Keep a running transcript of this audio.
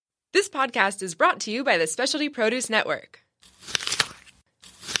This podcast is brought to you by the Specialty Produce Network.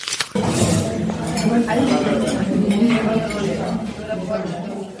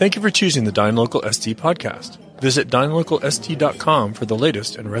 Thank you for choosing the Dine Local ST podcast. Visit dinelocalst.com for the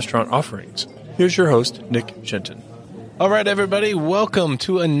latest in restaurant offerings. Here's your host, Nick Shenton. All right, everybody, welcome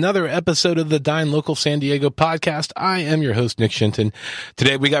to another episode of the Dine Local San Diego podcast. I am your host, Nick Shenton.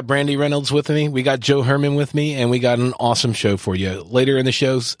 Today, we got Brandy Reynolds with me, we got Joe Herman with me, and we got an awesome show for you. Later in the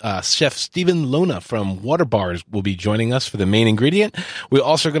shows, Chef Stephen Lona from Water Bars will be joining us for the main ingredient. We're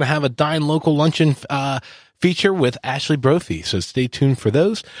also going to have a Dine Local luncheon feature with Ashley Brophy, so stay tuned for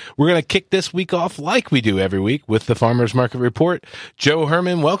those. We're going to kick this week off like we do every week with the Farmers Market Report. Joe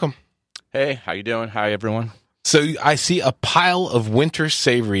Herman, welcome. Hey, how you doing? Hi, everyone. So I see a pile of winter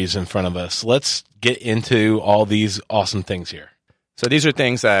savories in front of us. Let's get into all these awesome things here. So these are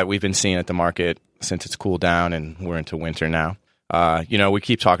things that we've been seeing at the market since it's cooled down and we're into winter now. We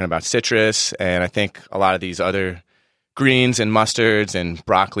keep talking about citrus, and I think a lot of these other greens and mustards and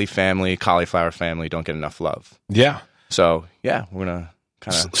broccoli family, cauliflower family don't get enough love. Yeah. So, yeah, we're going to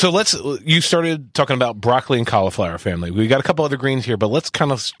kind of... So you started talking about broccoli and cauliflower family. We got a couple other greens here, but let's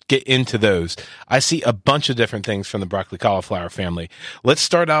kind of get into those. I see a bunch of different things from the broccoli cauliflower family. Let's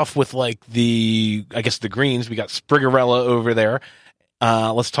start off with the greens. We got Sprigarella over there.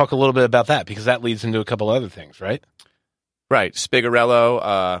 Let's talk a little bit about that because that leads into a couple other things, right? Right.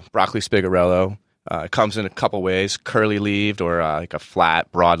 Spigarello, broccoli Spigarello. It comes in a couple ways, curly-leaved or like a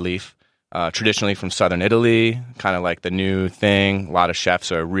flat broadleaf. Traditionally from southern Italy, kind of like the new thing. A lot of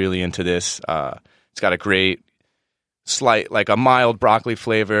chefs are really into this. It's got a great, slight, like a mild broccoli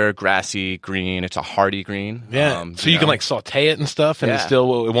flavor, grassy green. It's a hearty green. Yeah. So you can saute it and stuff, and it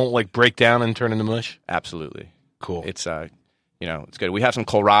won't break down and turn into mush? Absolutely. Cool. It's, it's good. We have some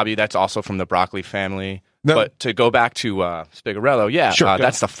kohlrabi. That's also from the broccoli family. No. But to go back to Spigarello, sure,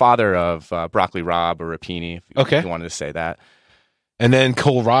 that's the father of broccoli rabe or rapini, if you wanted to say that. And then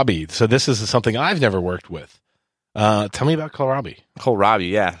kohlrabi. So this is something I've never worked with. Tell me about kohlrabi.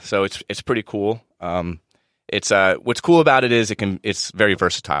 Kohlrabi, yeah. So it's pretty cool. It's what's cool about it is it's very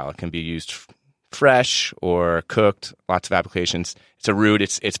versatile. It can be used fresh or cooked. Lots of applications. It's a root.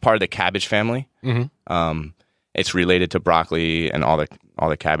 It's part of the cabbage family. Mm-hmm. It's related to broccoli and all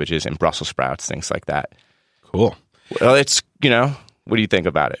the cabbages and Brussels sprouts, things like that. Cool. Well, it's what do you think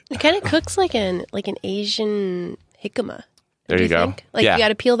about it? It kind of cooks like an Asian jicama. There you go. Think? You got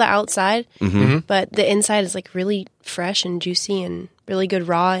to peel the outside, mm-hmm. but the inside is really fresh and juicy and really good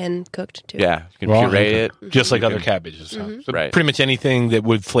raw and cooked too. Yeah, you can puree it. Just like other cabbages. Mm-hmm. So right. Pretty much anything that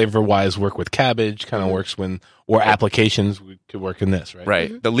would flavor-wise work with cabbage kind of works applications could work in this, right? Right.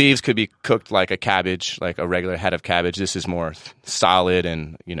 Mm-hmm. The leaves could be cooked like a cabbage, like a regular head of cabbage. This is more solid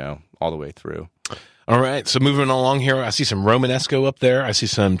and, all the way through. All right. So moving along here, I see some Romanesco up there. I see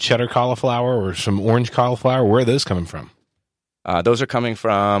some cheddar cauliflower or some orange cauliflower. Where are those coming from? Those are coming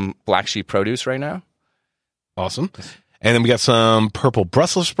from Black Sheep Produce right now. Awesome. And then we got some purple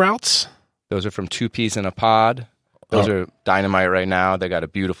Brussels sprouts. Those are from Two Peas in a Pod. Those are dynamite right now. They got a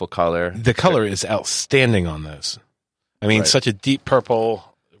beautiful color. The color is outstanding on those. I mean, such a deep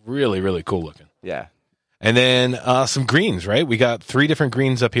purple, really, really cool looking. Yeah. And then some greens, right? We got 3 different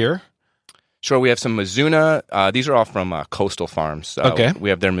greens up here. Sure, we have some Mizuna. These are all from Coastal Farms. So okay.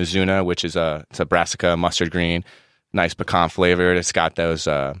 We have their Mizuna, which is it's a brassica mustard green. Nice pecan flavored. It's got those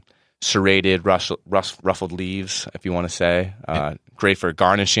serrated, ruffled leaves, if you want to say. Great for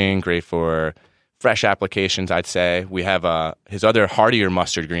garnishing, great for fresh applications, I'd say. We have his other hardier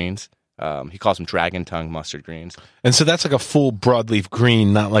mustard greens. He calls them dragon tongue mustard greens. And so that's like a full broadleaf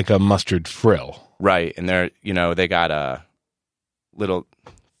green, not like a mustard frill. Right. And they're, they got little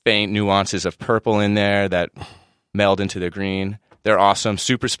faint nuances of purple in there that meld into the green. They're awesome,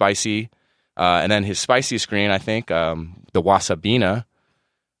 super spicy. And then his spiciest green, I think, the Wasabina,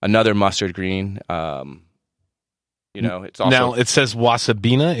 another mustard green. It's also... Now, it says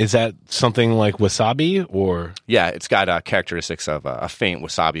Wasabina. Is that something like wasabi or... Yeah, it's got characteristics of a faint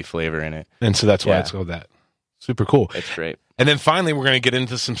wasabi flavor in it. And so that's why it's called that. Super cool. It's great. And then finally, we're going to get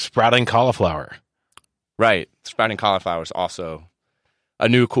into some sprouting cauliflower. Right. Sprouting cauliflower is also a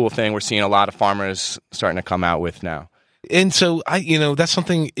new cool thing we're seeing a lot of farmers starting to come out with now. And so, that's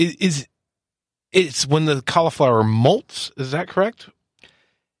something... It's when the cauliflower molts. Is that correct?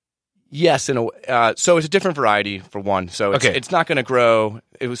 Yes, so it's a different variety for one. So it's not going to grow.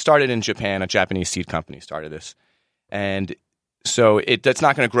 It was started in Japan. A Japanese seed company started this, and so that's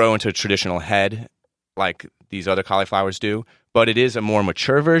not going to grow into a traditional head like these other cauliflowers do. But it is a more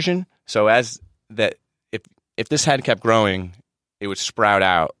mature version. So if this head kept growing, it would sprout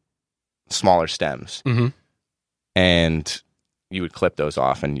out smaller stems, mm-hmm. and you would clip those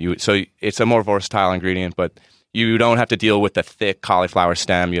off, and so it's a more versatile ingredient, but you don't have to deal with the thick cauliflower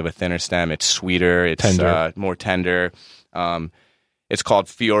stem. You have a thinner stem. It's sweeter. It's Tender. More tender. It's called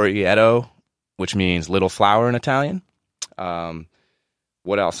fiorietto, which means little flower in Italian.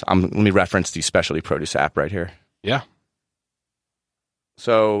 What else? Let me reference the Specialty Produce app right here. Yeah.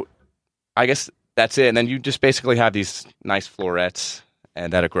 So I guess that's it. And then you just basically have these nice florets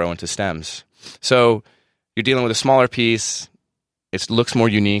and that grow into stems. So you're dealing with a smaller piece. It looks more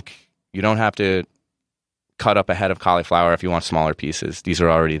unique. You don't have to cut up a head of cauliflower if you want smaller pieces. These are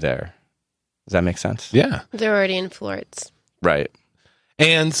already there. Does that make sense? Yeah. They're already in florets. Right.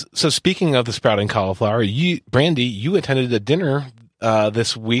 And so speaking of the sprouting cauliflower, Brandy, you attended a dinner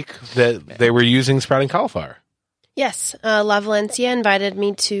this week that they were using sprouting cauliflower. Yes. La Valencia invited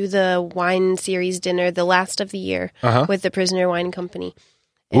me to the wine series dinner, the last of the year, with the Prisoner Wine Company.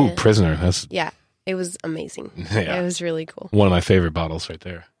 Ooh, And, Prisoner. That's it was amazing. Yeah. It was really cool. one of my favorite bottles right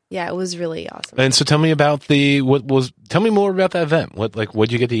there. Yeah, it was really awesome. And so tell me about tell me more about that event.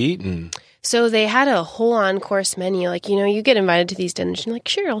 What'd you get to eat? And So they had a whole-on course menu. Like, you get invited to these dinners, and you're like,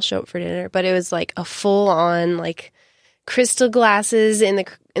 sure, I'll show up for dinner. But it was like a full-on, like, crystal glasses in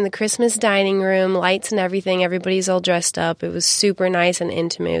the Christmas dining room, lights and everything. Everybody's all dressed up. It was super nice and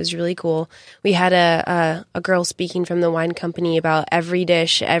intimate. It was really cool. We had a girl speaking from the wine company about every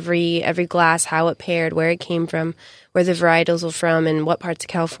dish, every glass, how it paired, where it came from, where the varietals were from, and what parts of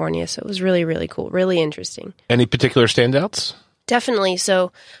California. So it was really, really cool, really interesting. any particular standouts? Definitely.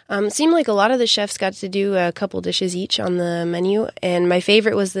 So it seemed like a lot of the chefs got to do a couple dishes each on the menu. And my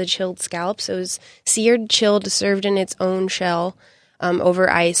favorite was the chilled scallops. It was seared, chilled, served in its own shell over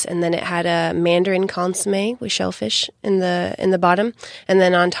ice. And then it had a mandarin consomme with shellfish in the bottom. And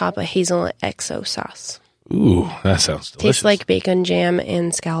then on top, a hazelnut XO sauce. Ooh, that sounds delicious. Tastes like bacon, jam,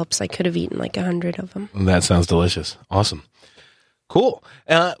 and scallops. I could have eaten like 100 of them. That sounds delicious. Awesome. Cool.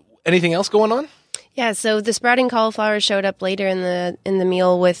 Anything else going on? Yeah, so the sprouting cauliflower showed up later in the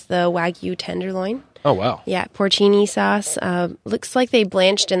meal with the Wagyu tenderloin. Oh, wow. Yeah, porcini sauce. Looks like they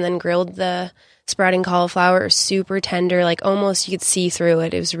blanched and then grilled the sprouting cauliflower. Super tender, like almost you could see through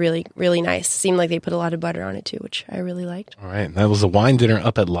it. It was really, really nice. Seemed like they put a lot of butter on it too, which I really liked. All right. That was a wine dinner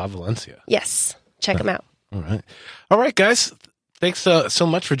up at La Valencia. Yes, check them out. All right, guys. Thanks so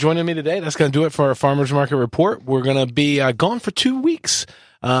much for joining me today. That's going to do it for our Farmers Market Report. We're going to be gone for 2 weeks.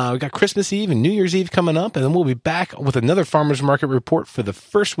 We got Christmas Eve and New Year's Eve coming up, and then we'll be back with another Farmers Market Report for the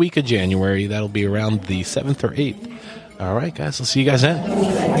first week of January. That'll be around the 7th or 8th. All right, guys. I'll see you guys then.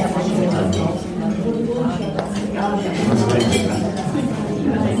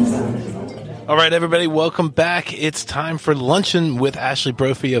 All right, everybody, welcome back. It's time for Luncheon with Ashley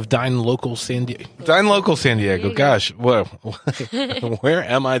Brophy of Dine Local San Diego. Dine Local San Diego. Gosh, whoa. Where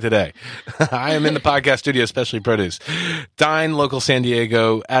am I today? I am in the podcast studio, Specialty Produce. Dine Local San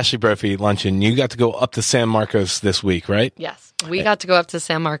Diego, Ashley Brophy, Luncheon. You got to go up to San Marcos this week, right? Yes. We got to go up to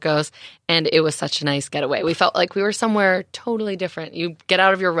San Marcos, and it was such a nice getaway. We felt like we were somewhere totally different. You get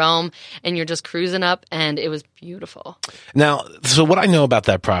out of your realm, and you're just cruising up, and it was beautiful. Now, so what I know about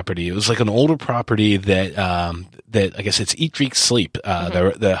that property, it was like an older property that I guess it's Eat, Drink, Sleep.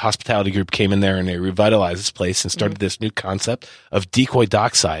 The hospitality group came in there and they revitalized this place and started this new concept of decoy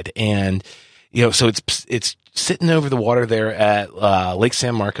dockside. And, so it's sitting over the water there at Lake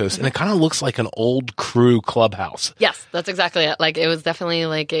San Marcos, and it kind of looks like an old crew clubhouse. Yes, that's exactly it. Like, it was definitely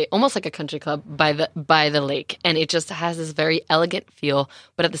like almost like a country club by the lake, and it just has this very elegant feel,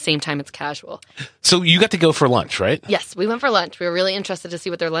 but at the same time, it's casual. So you got to go for lunch, right? Yes, we went for lunch. We were really interested to see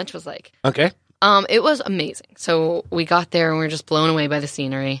what their lunch was like. Okay. It was amazing. So we got there and we were just blown away by the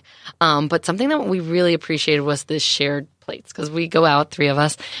scenery. But something that we really appreciated was the shared plates, because we go out, 3 of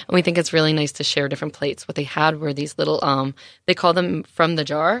us, and we think it's really nice to share different plates. What they had were these little, they call them from the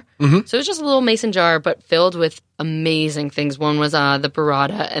jar. Mm-hmm. So it was just a little mason jar, but filled with amazing things. One was the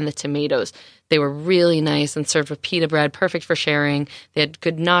burrata and the tomatoes. They were really nice and served with pita bread, perfect for sharing. They had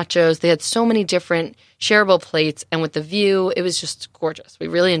good nachos. They had so many different shareable plates, and with the view, it was just gorgeous. We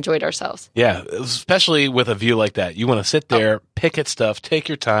really enjoyed ourselves. Yeah, especially with a view like that. You want to sit there, pick at stuff, take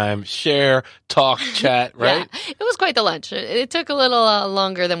your time, share, talk, chat, right? Yeah, it was quite the lunch. It took a little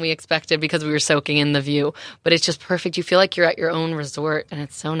longer than we expected because we were soaking in the view, but it's just perfect. You feel like you're at your own resort, and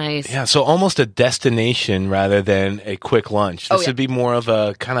it's so nice. Yeah, so almost a destination rather than a quick lunch. This would be more of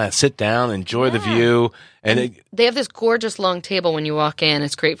a kind of sit down, enjoy the view, And they have this gorgeous long table when you walk in.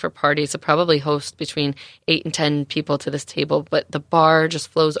 It's great for parties. It probably hosts between 8 and 10 people to this table, but the bar just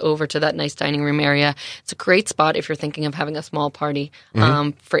flows over to that nice dining room area. It's a great spot if you're thinking of having a small party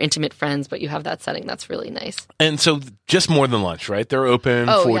for intimate friends, but you have that setting. That's really nice. And so just more than lunch, right? They're open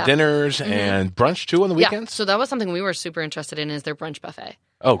for dinners and brunch too on the weekends? Yeah, so that was something we were super interested in is their brunch buffet.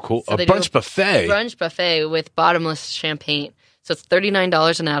 Oh, cool. So a brunch buffet? Brunch buffet with bottomless champagne. So it's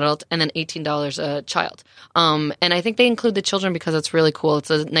 $39 an adult and then $18 a child. And I think they include the children because it's really cool.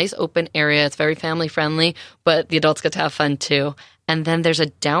 It's a nice open area. It's very family friendly, but the adults get to have fun too. And then there's a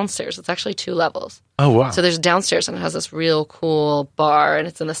downstairs. It's actually 2 levels. Oh, wow. So there's downstairs and it has this real cool bar and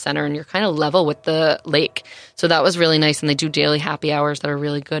it's in the center and you're kind of level with the lake. So that was really nice. And they do daily happy hours that are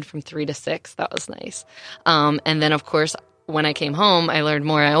really good from 3 to 6. That was nice. And then, of course, when I came home, I learned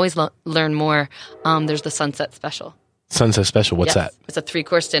more. I always learn more. There's the Sunset Special. Sunset Special. What's that? It's a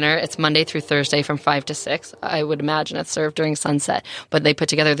 3-course dinner. It's Monday through Thursday from 5 to 6. I would imagine it's served during sunset. But they put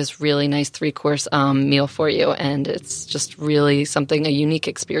together this really nice 3-course meal for you. And it's just really a unique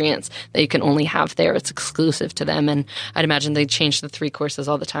experience that you can only have there. It's exclusive to them. And I'd imagine they change the 3 courses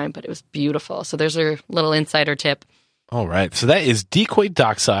all the time. But it was beautiful. So there's a little insider tip. All right. So that is Decoy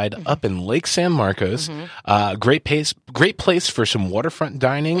Dockside up in Lake San Marcos. Great place for some waterfront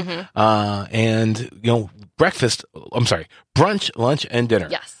dining and, brunch, lunch, and dinner.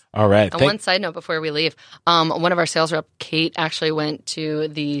 Yes. All right. And one side note before we leave, one of our sales rep, Kate, actually went to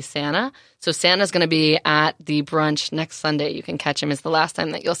the Santa. So Santa's going to be at the brunch next Sunday. You can catch him. It's the last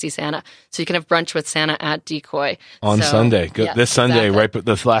time that you'll see Santa. So you can have brunch with Santa at Decoy. On Sunday. Yeah, this Sunday, exactly. right?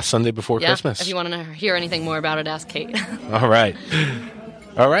 The last Sunday before Christmas. If you want to hear anything more about it, ask Kate. All right.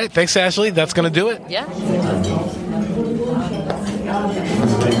 All right. Thanks, Ashley. That's going to do it. Yeah.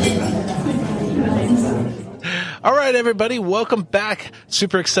 All right, everybody, welcome back.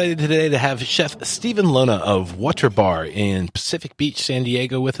 Super excited today to have Chef Stephen Lona of Water Bar in Pacific Beach, San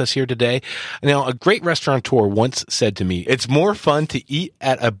Diego with us here today. Now, a great restaurateur once said to me, it's more fun to eat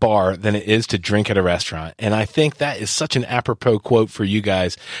at a bar than it is to drink at a restaurant. And I think that is such an apropos quote for you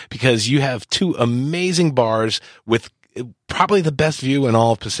guys because you have 2 amazing bars with probably the best view in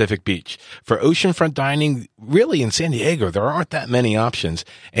all of Pacific Beach. For oceanfront dining, really in San Diego, there aren't that many options.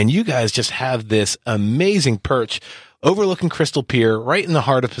 And you guys just have this amazing perch overlooking Crystal Pier right in the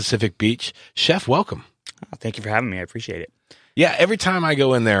heart of Pacific Beach. Chef, welcome. Oh, thank you for having me. I appreciate it. Yeah, every time I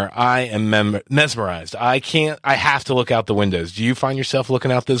go in there, I am mesmerized. I have to look out the windows. Do you find yourself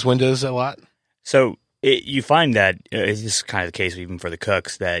looking out those windows a lot? So you find that this is kind of the case even for the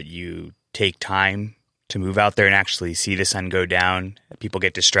cooks, that you take time to move out there and actually see the sun go down. People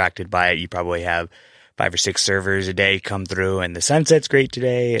get distracted by it. You probably have 5 or 6 servers a day come through and the sunset's great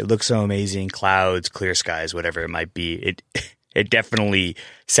today. It looks so amazing. Clouds, clear skies, whatever it might be. It definitely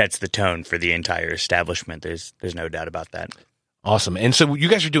sets the tone for the entire establishment. There's no doubt about that. Awesome. And so you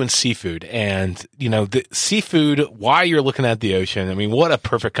guys are doing seafood and, the seafood while you're looking at the ocean. I mean, what a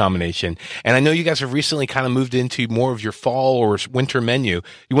perfect combination. And I know you guys have recently kind of moved into more of your fall or winter menu.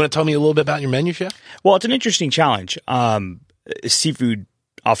 You want to tell me a little bit about your menu, Chef? Well, it's an interesting challenge. Seafood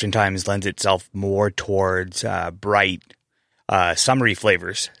oftentimes lends itself more towards bright, summery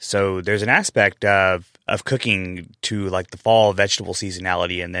flavors. So there's an aspect of cooking to like the fall vegetable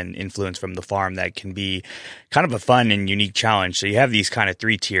seasonality and then influence from the farm that can be kind of a fun and unique challenge. So you have these kind of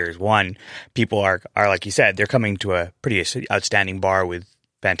 3 tiers. One, people are like you said, they're coming to a pretty outstanding bar with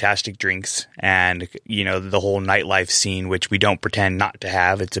fantastic drinks and, the whole nightlife scene, which we don't pretend not to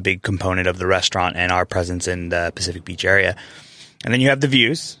have. It's a big component of the restaurant and our presence in the Pacific Beach area. And then you have the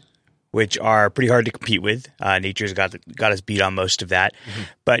views, which are pretty hard to compete with. Nature's got us beat on most of that,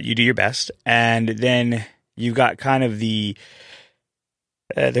 but you do your best. And then you've got kind of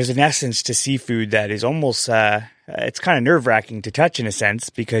there's an essence to seafood that is almost, it's kind of nerve-wracking to touch in a sense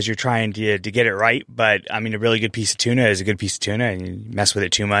because you're trying to get it right. But, I mean, a really good piece of tuna is a good piece of tuna, and you mess with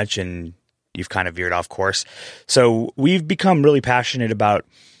it too much and you've kind of veered off course. So we've become really passionate about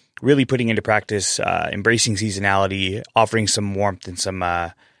really putting into practice, embracing seasonality, offering some warmth and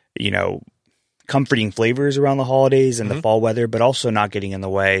some comforting flavors around the holidays and the fall weather, but also not getting in the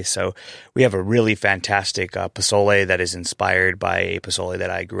way. So we have a really fantastic pozole that is inspired by a pozole that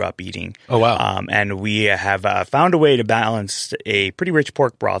I grew up eating. Oh, wow. And we have found a way to balance a pretty rich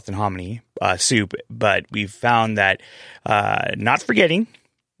pork broth and hominy soup, but we've found that not forgetting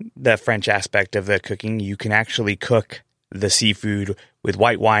the French aspect of the cooking, you can actually cook the seafood with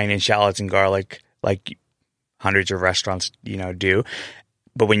white wine and shallots and garlic like hundreds of restaurants, do.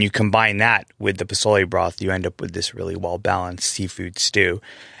 But when you combine that with the pozole broth, you end up with this really well-balanced seafood stew.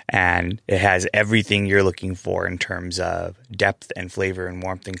 And it has everything you're looking for in terms of depth and flavor and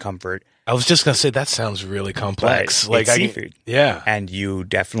warmth and comfort. I was just going to say that sounds really complex. But it's seafood. Yeah. And you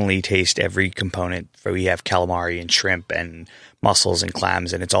definitely taste every component. We have calamari and shrimp and mussels and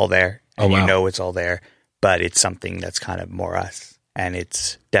clams, and it's all there. And you know it's all there, but it's something that's kind of more us. And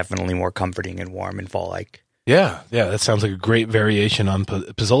it's definitely more comforting and warm and fall-like. Yeah, that sounds like a great variation on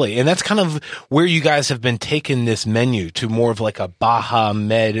pozole. And that's kind of where you guys have been taking this menu to more of like a Baja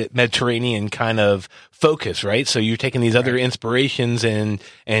Mediterranean kind of focus, right? So you're taking these other inspirations and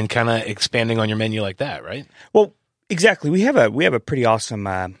kind of expanding on your menu like that, right? Well, exactly. We have a pretty awesome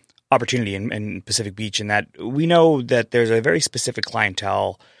opportunity in Pacific Beach in that we know that there's a very specific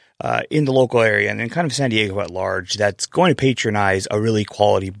clientele in the local area and in kind of San Diego at large that's going to patronize a really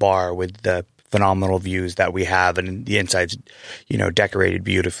quality bar with the phenomenal views that we have, and the inside's, decorated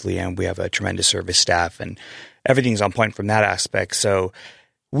beautifully, and we have a tremendous service staff, and everything's on point from that aspect. So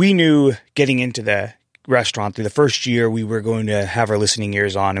we knew getting into the restaurant through the first year, we were going to have our listening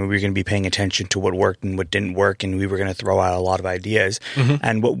ears on, and we were going to be paying attention to what worked and what didn't work, and we were going to throw out a lot of ideas. Mm-hmm.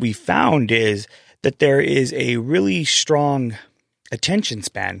 And what we found is that there is a really strong attention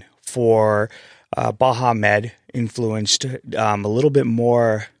span for Baja Med influenced, a little bit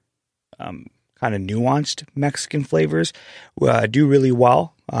more kind of nuanced Mexican flavors do really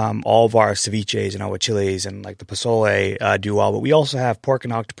well. All of our ceviches and aguachiles and like the pozole do well, but we also have pork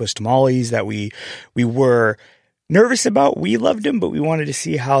and octopus tamales that we were nervous about. We loved them, but we wanted to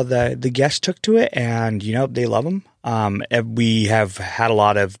see how the guests took to it, and they love them. We have had a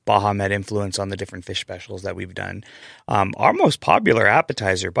lot of Baja Med influence on the different fish specials that we've done. Our most popular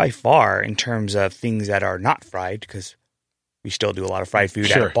appetizer by far in terms of things that are not fried, because we still do a lot of fried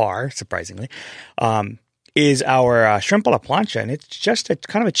food at a bar, surprisingly, is our shrimp a la plancha. And it's just a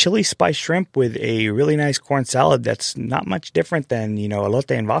kind of a chili spice shrimp with a really nice corn salad that's not much different than,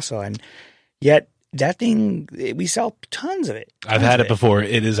 elote en vaso. And yet that thing, we sell tons of it. I've had it before.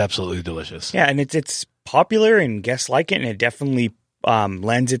 It is absolutely delicious. Yeah, and it's popular and guests like it, and it definitely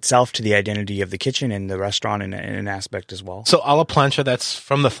lends itself to the identity of the kitchen and the restaurant in an aspect as well. So a la plancha, that's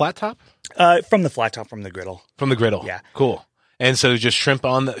from the flat top? From the flat top, from the griddle. From the griddle. Yeah. Cool. And so just shrimp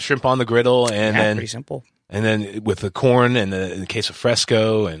on the griddle, and then pretty simple. And then with the corn and the queso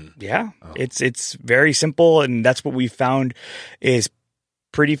fresco, and it's very simple, and that's what we found is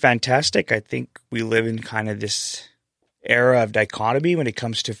pretty fantastic. I think we live in kind of this era of dichotomy when it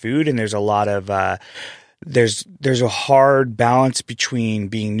comes to food, and there's a lot of there's a hard balance between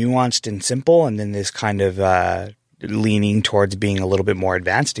being nuanced and simple, and then this kind of leaning towards being a little bit more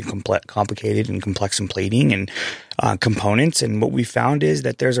advanced and complicated and complex in plating and components. And what we found is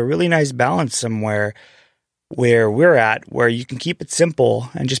that there's a really nice balance somewhere where we're at, where you can keep it simple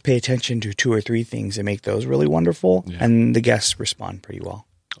and just pay attention to 2 or 3 things and make those really wonderful. Yeah. And the guests respond pretty well.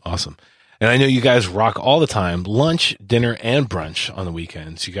 Awesome. And I know you guys rock all the time, lunch, dinner, and brunch on the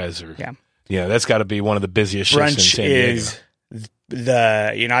weekends. You guys are, that's got to be one of the busiest shifts in San Diego.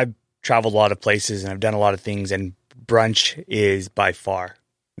 Is I've traveled a lot of places and I've done a lot of things, and brunch is by far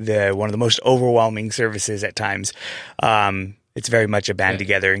one of the most overwhelming services at times. It's very much a band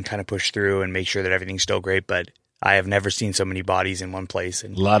together and kind of push through and make sure that everything's still great. But I have never seen so many bodies in one place.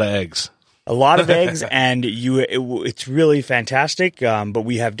 And a lot of eggs. A lot of eggs, and it's really fantastic. But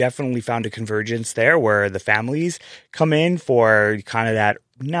we have definitely found a convergence there where the families come in for kind of that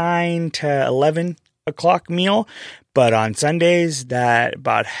 9 to 11 o'clock meal. But on Sundays, that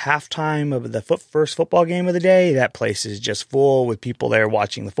about halftime of the first football game of the day, that place is just full with people there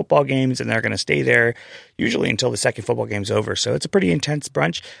watching the football games, and they're going to stay there usually until the second football game's over. So it's a pretty intense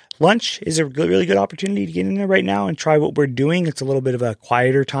brunch. Lunch is a really good opportunity to get in there right now and try what we're doing. It's a little bit of a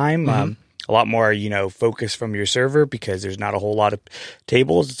quieter time, a lot more, focus from your server because there's not a whole lot of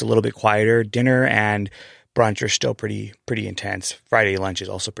tables. It's a little bit quieter. Dinner and brunch are still pretty intense. Friday lunch is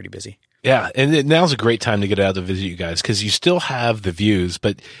also pretty busy. Yeah, and now's a great time to get out to visit you guys because you still have the views,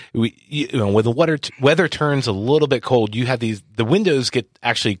 but when the weather turns a little bit cold, you have the windows get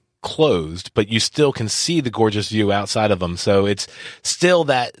actually closed, but you still can see the gorgeous view outside of them. So it's still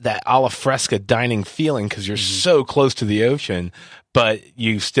that alla fresca dining feeling because you're so close to the ocean, but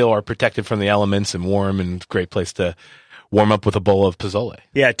you still are protected from the elements and warm, and great place to warm up with a bowl of pozole.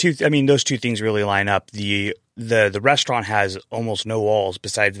 Yeah, those 2 things really line up. The restaurant has almost no walls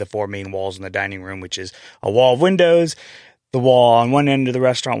besides the 4 main walls in the dining room, which is a wall of windows, the wall on one end of the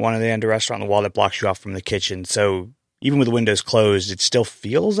restaurant, one at the end of the restaurant, the wall that blocks you off from the kitchen. So even with the windows closed, it still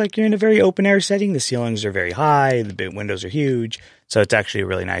feels like you're in a very open air setting. The ceilings are very high, the big windows are huge. So it's actually a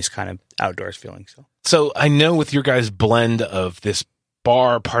really nice kind of outdoors feeling. So I know with your guys' blend of this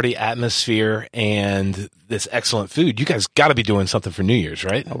bar party atmosphere and this excellent food, you guys got to be doing something for New Year's,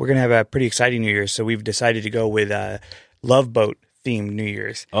 right? We're going to have a pretty exciting New Year's. So we've decided to go with Love Boat themed New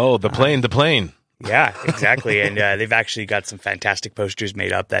Year's. Oh, the plane. Yeah, exactly. And they've actually got some fantastic posters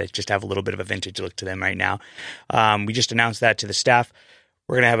made up that just have a little bit of a vintage look to them right now. We just announced that to the staff.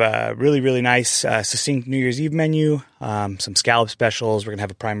 We're going to have a really, really nice, succinct New Year's Eve menu, some scallop specials. We're going to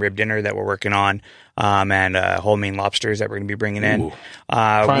have a prime rib dinner that we're working on, and whole Maine lobsters that we're going to be bringing in.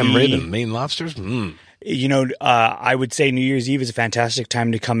 Prime rib and Maine lobsters? I would say New Year's Eve is a fantastic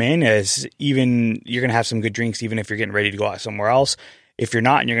time to come in, as even you're going to have some good drinks even if you're getting ready to go out somewhere else. If you're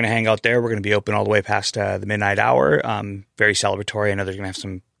not and you're going to hang out there, we're going to be open all the way past the midnight hour. Very celebratory. I know they're going to have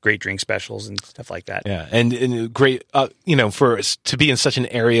some great drink specials and stuff like that. Yeah, and great, for us to be in such an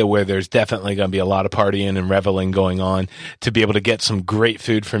area where there's definitely going to be a lot of partying and reveling going on, to be able to get some great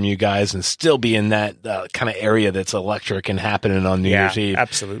food from you guys and still be in that kind of area that's electric and happening on New Year's Eve.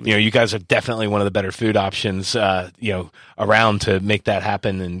 Absolutely. You guys are definitely one of the better food options, around to make that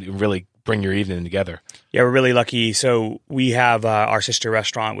happen and really bring your evening together. Yeah, we're really lucky. So we have our sister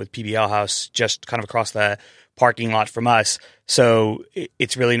restaurant with PBL House just kind of across the parking lot from us. So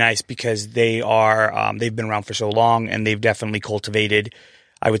it's really nice because they've been around for so long, and they've definitely cultivated,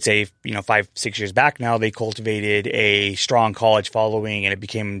 I would say, 5-6 years back now, they cultivated a strong college following, and it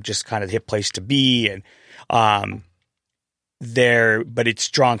became just kind of the hip place to be. And but it's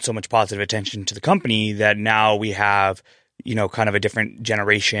drawn so much positive attention to the company that now we have kind of a different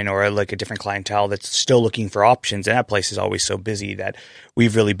generation or like a different clientele that's still looking for options. And that place is always so busy that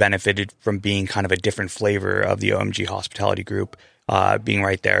we've really benefited from being kind of a different flavor of the OMG Hospitality Group being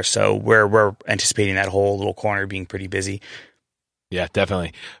right there. So we're anticipating that whole little corner being pretty busy. Yeah,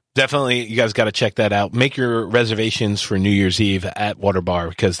 definitely. Definitely, you guys got to check that out. Make your reservations for New Year's Eve at Water Bar,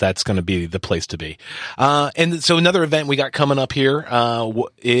 because that's going to be the place to be. And so another event we got coming up here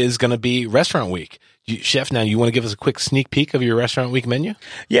is going to be Restaurant Week. Chef, now you want to give us a quick sneak peek of your Restaurant Week menu?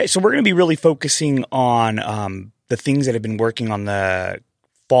 Yeah, so we're going to be really focusing on the things that have been working on the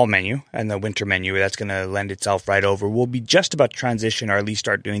fall menu and the winter menu. That's going to lend itself right over. We'll be just about to transition, or at least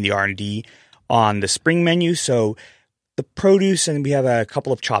start doing the R&D on the spring menu. So the produce, and we have a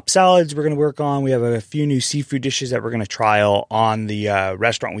couple of chopped salads we're going to work on. We have a few new seafood dishes that we're going to trial on the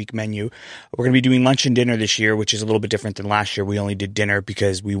Restaurant Week menu. We're going to be doing lunch and dinner this year, which is a little bit different than last year. We only did dinner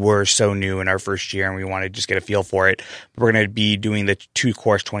because we were so new in our first year and we wanted to just get a feel for it. But we're going to be doing the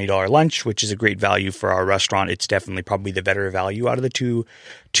 2-course $20 lunch, which is a great value for our restaurant. It's definitely probably the better value out of the two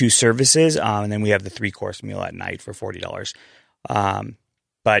services. And then we have the 3-course meal at night for $40.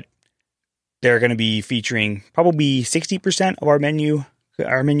 But they're going to be featuring probably 60% of our menu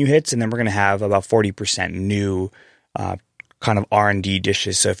hits, and then we're going to have about 40% new kind of R&D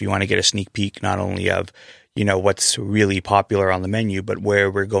dishes. So if you want to get a sneak peek, not only of what's really popular on the menu, but where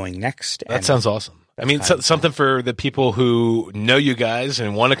we're going next. That sounds awesome. I mean, something for the people who know you guys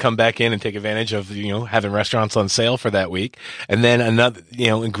and want to come back in and take advantage of, having restaurants on sale for that week. And then another,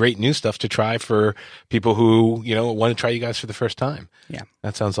 great new stuff to try for people who, want to try you guys for the first time. Yeah.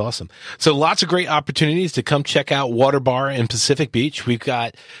 That sounds awesome. So lots of great opportunities to come check out Water Bar in Pacific Beach. We've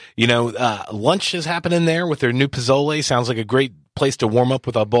got, lunch is happening there with their new Pozole. Sounds like a great place to warm up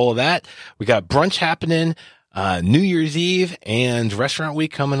with a bowl of that. We got brunch happening. New Year's Eve and Restaurant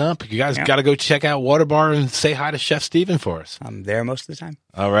Week coming up. You guys got to go check out Water Bar and say hi to Chef Steven for us. I'm there most of the time.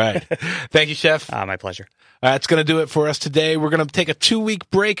 All right. Thank you, Chef. My pleasure. That's going to do it for us today. We're going to take a 2-week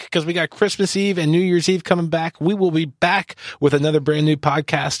break because we got Christmas Eve and New Year's Eve coming back. We will be back with another brand new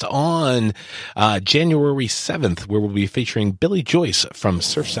podcast on January 7th, where we'll be featuring Billy Joyce from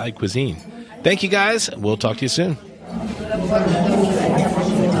Surfside Cuisine. Thank you, guys. We'll talk to you soon.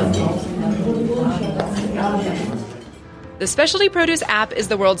 The Specialty Produce app is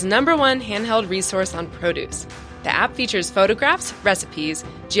the world's #1 handheld resource on produce. The app features photographs, recipes,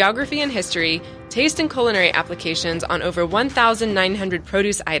 geography and history, taste and culinary applications on over 1,900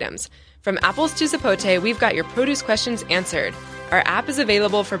 produce items. From apples to zapote, we've got your produce questions answered. Our app is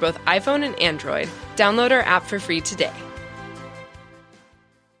available for both iPhone and Android. Download our app for free today.